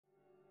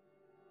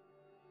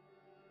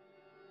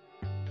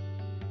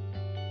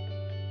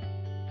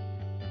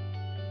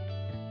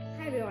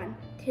everyone,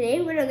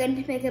 today we're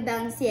going to make a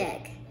bouncy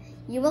egg.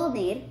 You will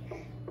need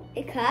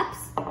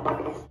cups,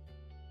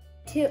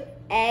 2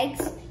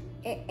 eggs,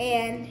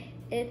 and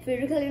a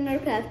food coloring or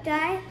craft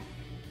dye,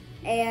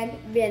 and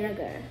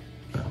vinegar.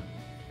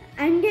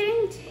 I'm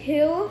getting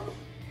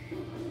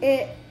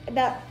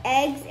about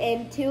eggs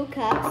in 2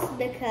 cups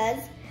because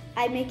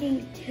I'm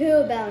making 2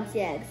 bouncy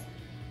eggs,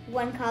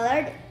 1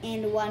 colored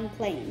and 1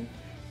 plain.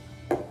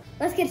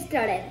 Let's get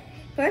started.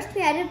 First,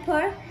 we had to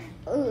pour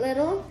a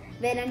little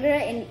vinegar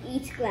in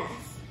each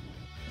glass.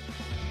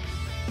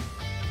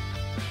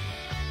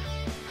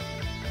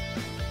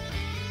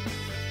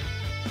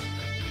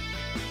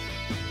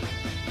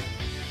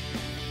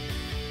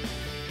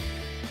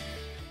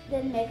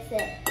 Then mix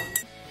it.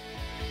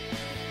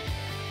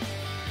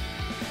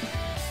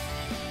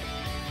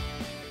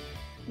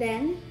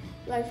 Then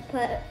let's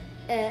put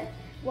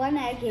 1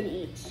 egg in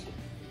each.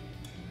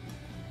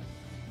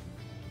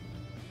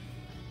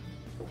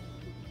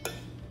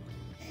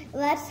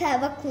 Let's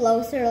have a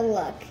closer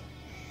look.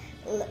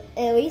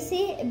 We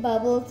see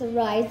bubbles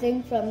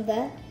rising from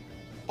the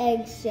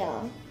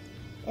eggshell.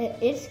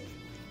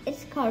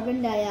 It's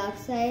carbon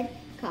dioxide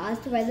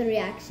caused by the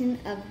reaction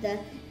of the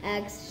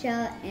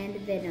eggshell and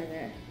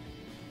vinegar.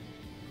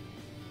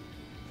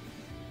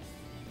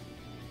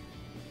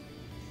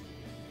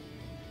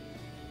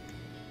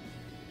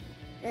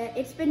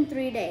 It's been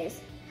 3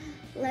 days.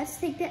 Let's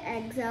take the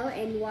eggs out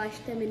and wash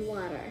them in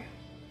water.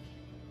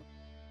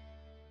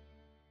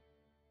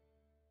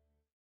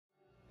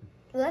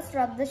 Let's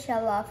rub the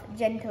shell off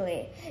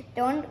gently.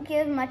 Don't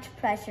give much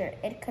pressure,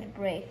 it could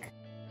break.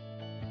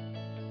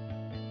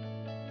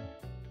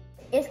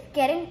 It's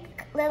getting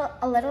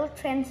a little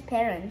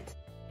transparent.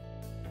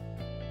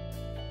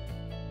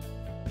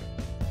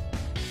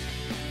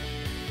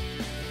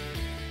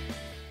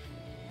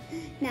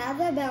 Now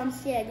the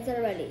bouncy eggs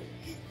are ready.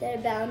 They're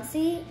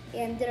bouncy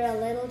and they're a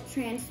little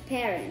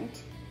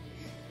transparent.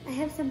 I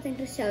have something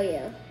to show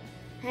you.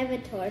 I have a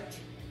torch,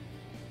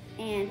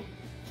 and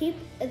keep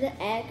the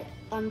egg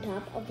on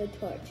top of the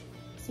torch.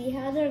 See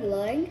how they're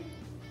glowing?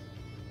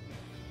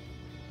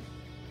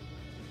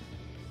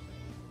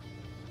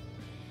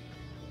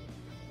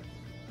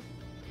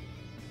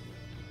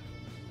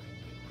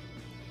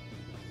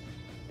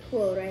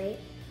 Cool, right?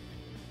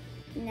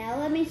 Now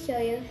let me show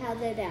you how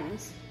they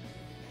bounce.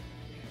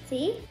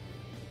 See?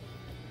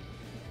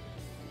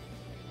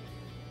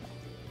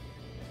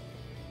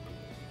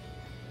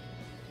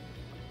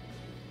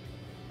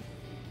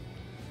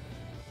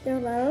 They're a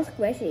little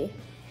squishy.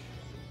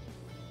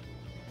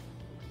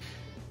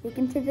 You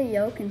can see the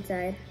yolk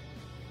inside.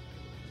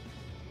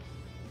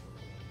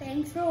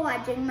 Thanks for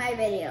watching my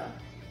video.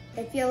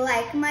 If you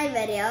like my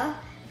video,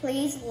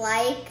 please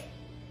like,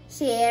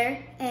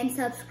 share, and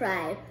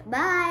subscribe.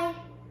 Bye!